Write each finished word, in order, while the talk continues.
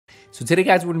So today,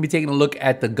 guys, we're going to be taking a look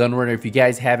at the Gunrunner. If you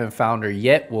guys haven't found her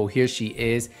yet, well, here she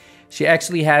is. She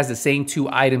actually has the same 2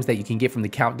 items that you can get from the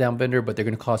Countdown vendor, but they're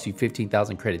going to cost you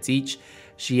 15,000 credits each.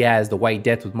 She has the White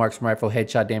Death with Marksman Rifle,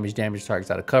 headshot damage targets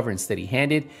out of cover, and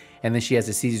steady-handed. And then she has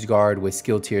the Caesar's Guard with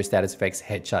skill tier status effects,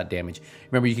 headshot damage.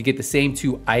 Remember, you can get the same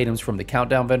 2 items from the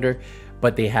Countdown vendor,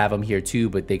 but they have them here too,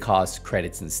 but they cost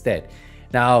credits instead.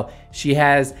 Now, she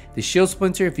has the Shield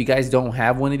Splinter. If you guys don't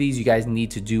have one of these, you guys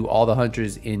need to do all the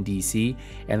hunters in DC.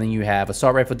 And then you have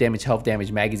Assault Rifle damage, health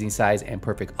damage, magazine size, and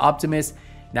Perfect Optimist.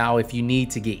 Now, if you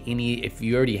need to get any, if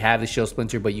you already have the Shield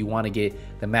Splinter, but you want to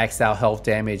get the maxed out health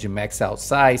damage and maxed out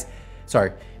size,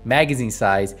 magazine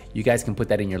size, you guys can put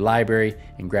that in your library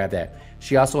and grab that.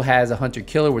 She also has a Hunter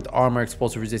Killer with armor,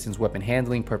 explosive resistance, weapon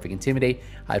handling, perfect intimidate.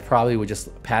 I probably would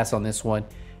just pass on this one.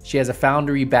 She has a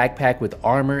Foundry backpack with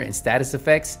armor and status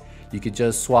effects. You could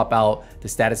just swap out the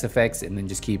status effects and then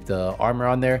just keep the armor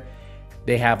on there.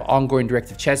 They have ongoing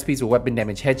directive chest piece with weapon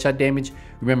damage, headshot damage.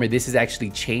 Remember, this is actually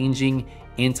changing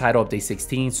in title update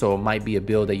 16, so it might be a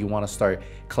build that you want to start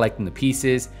collecting the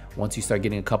pieces. Once you start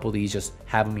getting a couple of these, just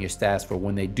have them in your stats for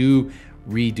when they do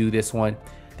redo this one.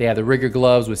 They have the Rigger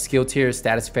gloves with skill tiers,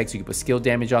 status effects. You can put skill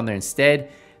damage on there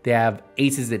instead. They have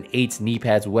aces and 8s knee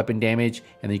pads with weapon damage,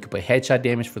 and then you can put headshot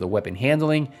damage for the weapon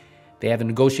handling. They have the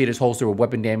Negotiator's holster with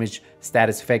weapon damage,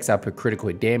 status effects. I'll put critical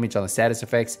hit damage on the status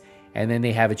effects. And then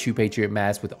they have a True Patriot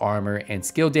mask with armor and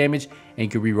skill damage, and you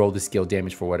can re-roll the skill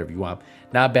damage for whatever you want.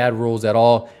 Not bad rolls at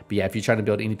all, but yeah, if you're trying to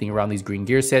build anything around these green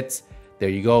gear sets, there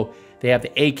you go. They have the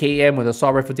AKM with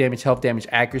assault rifle damage, health damage,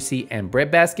 accuracy, and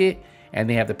breadbasket. And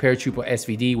they have the Paratrooper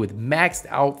SVD with maxed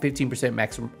out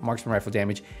 15% marksman rifle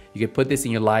damage. You can put this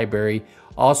in your library.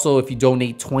 Also, if you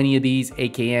donate 20 of these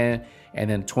AKM and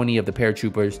then 20 of the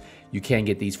Paratroopers, you can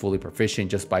get these fully proficient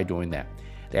just by doing that.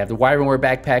 They have the Wyvernware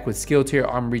backpack with skill tier,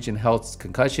 armor reach, and health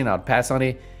concussion. I'll pass on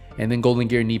it. And then golden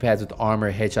gear knee pads with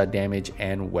armor, headshot damage,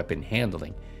 and weapon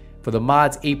handling. For the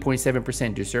mods,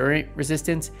 8.7% deterrent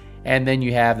resistance. And then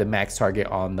you have the max target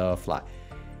on the fly.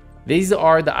 These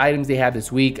are the items they have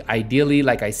this week. Ideally,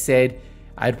 like I said,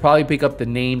 I'd probably pick up the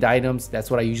named items.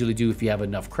 That's what I usually do. If you have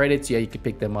enough credits, yeah, you can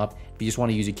pick them up. If you just want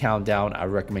to use a countdown, I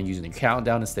recommend using the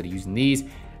countdown instead of using these.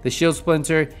 The Shield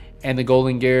Splinter and the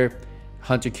golden gear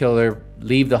Hunter Killer.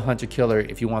 Leave the Hunter Killer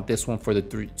if you want this one for the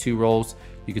 2 rolls.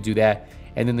 You could do that.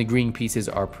 And then the green pieces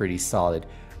are pretty solid.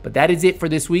 But that is it for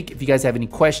this week. If you guys have any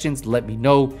questions, let me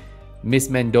know. Miss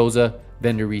Mendoza,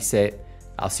 vendor reset.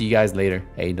 I'll see you guys later.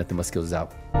 Hey, nothing but skills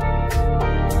out.